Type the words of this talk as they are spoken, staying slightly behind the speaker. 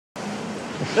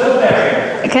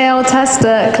Okay, I'll test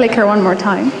the clicker one more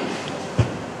time.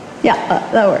 Yeah,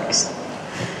 that works.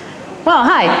 Well,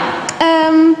 hi.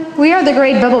 We are the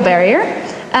Great Bubble Barrier,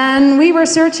 and we were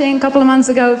searching a couple of months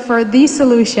ago for the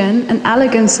solution, an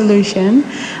elegant solution,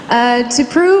 to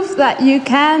prove that you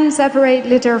can separate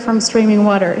litter from streaming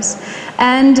waters.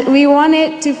 And we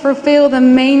wanted to fulfill the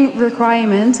main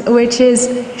requirement, which is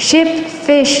ship,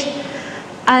 fish,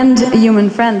 and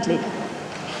human-friendly.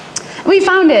 We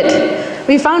found it.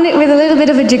 We found it with a little bit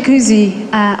of a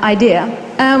jacuzzi idea.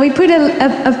 We put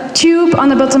a tube on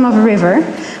the bottom of a river.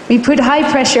 We put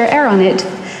high-pressure air on it.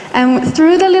 And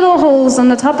through the little holes on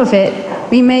the top of it,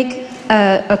 we make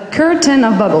a curtain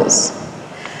of bubbles.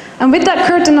 And with that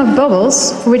curtain of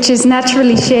bubbles, which is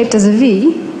naturally shaped as a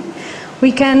V,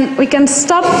 we can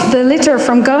stop the litter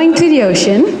from going to the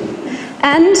ocean.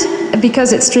 And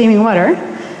because it's streaming water,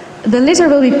 the litter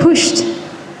will be pushed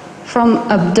from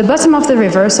the bottom of the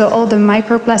river, so all the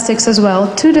microplastics as well,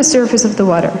 to the surface of the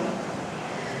water.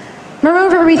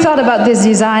 Moreover, we thought about this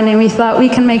design and we thought we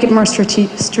can make it more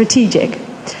strategic.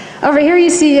 Over here you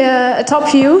see a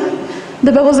top view.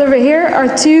 The bubbles over here are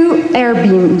two air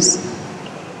beams.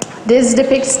 This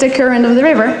depicts the current of the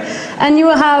river, and you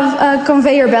will have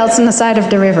conveyor belts on the side of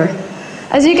the river.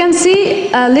 As you can see,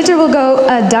 litter will go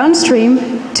downstream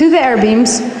to the air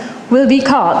beams, will be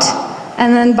caught,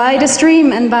 and then by the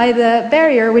stream and by the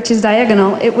barrier, which is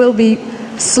diagonal, it will be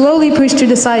slowly pushed to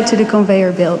the side to the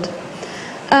conveyor belt.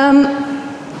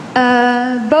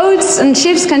 Boats and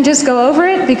ships can just go over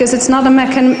it because it's not a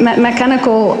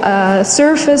mechanical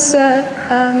surface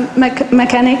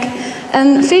mechanic.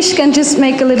 And fish can just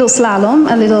make a little slalom,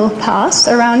 a little pass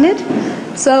around it.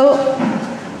 So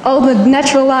all the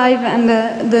natural life and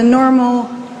the normal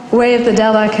way of the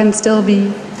delta can still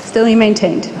be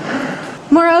maintained.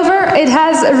 Moreover, it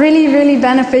has a really, really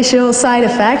beneficial side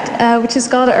effect, which is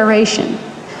called aeration.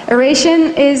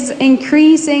 Aeration is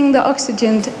increasing the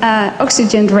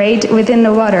oxygen rate within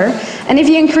the water, and if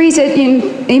you increase it,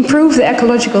 you improve the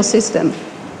ecological system.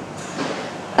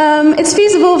 It's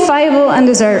feasible, viable, and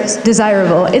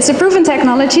desirable. It's a proven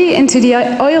technology into the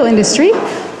oil industry,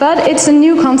 but it's a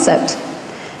new concept.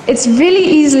 It's really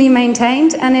easily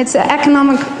maintained, and it's an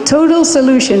economic total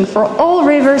solution for all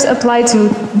rivers applied to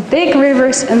big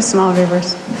rivers and small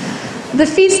rivers. The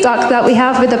feedstock that we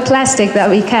have with the plastic that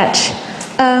we catch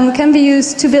can be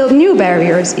used to build new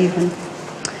barriers even.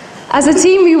 As a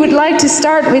team, we would like to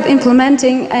start with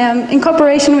implementing in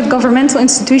cooperation with governmental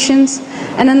institutions,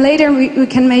 and then later we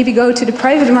can maybe go to the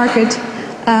private market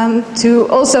to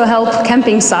also help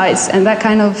camping sites and that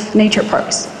kind of nature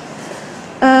parks.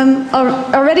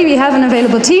 Already we have an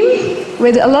available team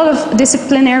with a lot of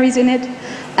disciplinaries in it,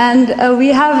 and we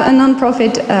have a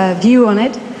non-profit view on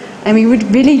it, and we would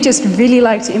really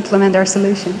like to implement our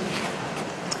solution.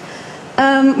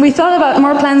 We thought about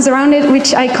more plans around it,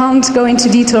 which I can't go into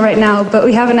detail right now, but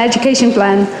we have an education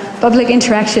plan, public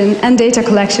interaction, and data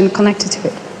collection connected to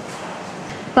it.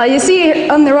 Well, you see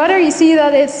on the rudder, you see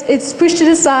that it's pushed to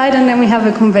the side, and then we have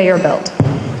a conveyor belt.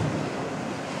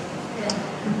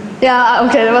 Yeah,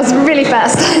 okay, that was really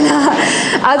fast.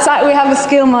 Outside we have a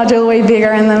scale module way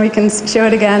bigger, and then we can show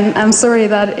it again. I'm sorry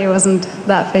that it wasn't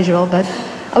that visual, but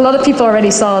a lot of people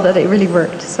already saw that it really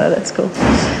worked, so that's cool.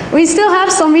 We still have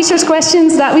some research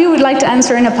questions that we would like to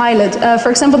answer in a pilot.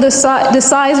 For example, the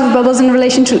size of bubbles in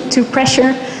relation to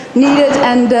pressure needed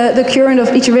and the current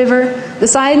of each river, the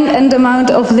size and the amount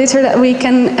of litter that we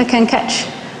can catch.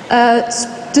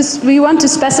 We want to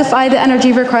specify the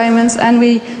energy requirements, and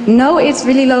we know it's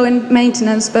really low in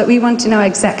maintenance, but we want to know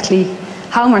exactly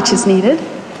how much is needed.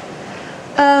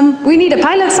 We need a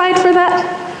pilot site for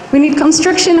that. We need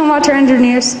construction and water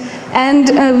engineers,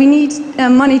 and we need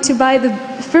money to buy the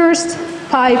first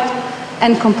pipe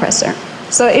and compressor.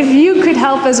 So if you could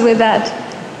help us with that,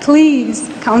 please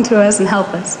come to us and help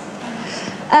us.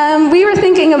 We were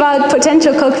thinking about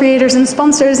potential co-creators and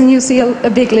sponsors, and you see a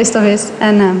big list of it.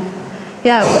 And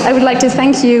yeah, I would like to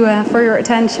thank you for your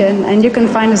attention, and you can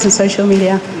find us on social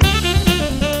media.